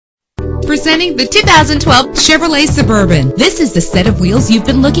Presenting the 2012 Chevrolet Suburban. This is the set of wheels you've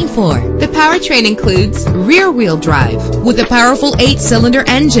been looking for. The powertrain includes rear-wheel drive with a powerful 8-cylinder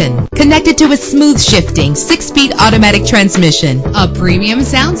engine connected to a smooth shifting 6-speed automatic transmission. A premium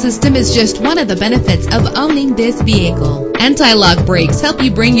sound system is just one of the benefits of owning this vehicle. Anti-lock brakes help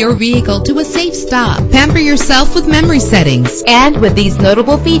you bring your vehicle to a safe stop. Pamper yourself with memory settings. And with these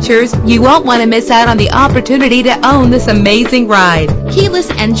notable features, you won't want to miss out on the opportunity to own this amazing ride. Keyless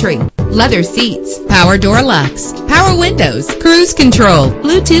entry, leather seats, power door locks, power windows, cruise control,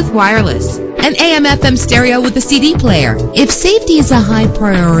 Bluetooth wireless, an AM/FM stereo with a CD player. If safety is a high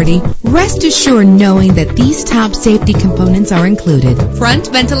priority, rest assured knowing that these top safety components are included. Front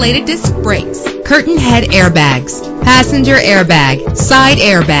ventilated disc brakes, curtain head airbags, passenger airbag, side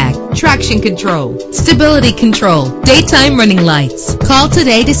airbag, traction control, stability control, daytime running lights. Call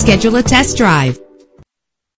today to schedule a test drive.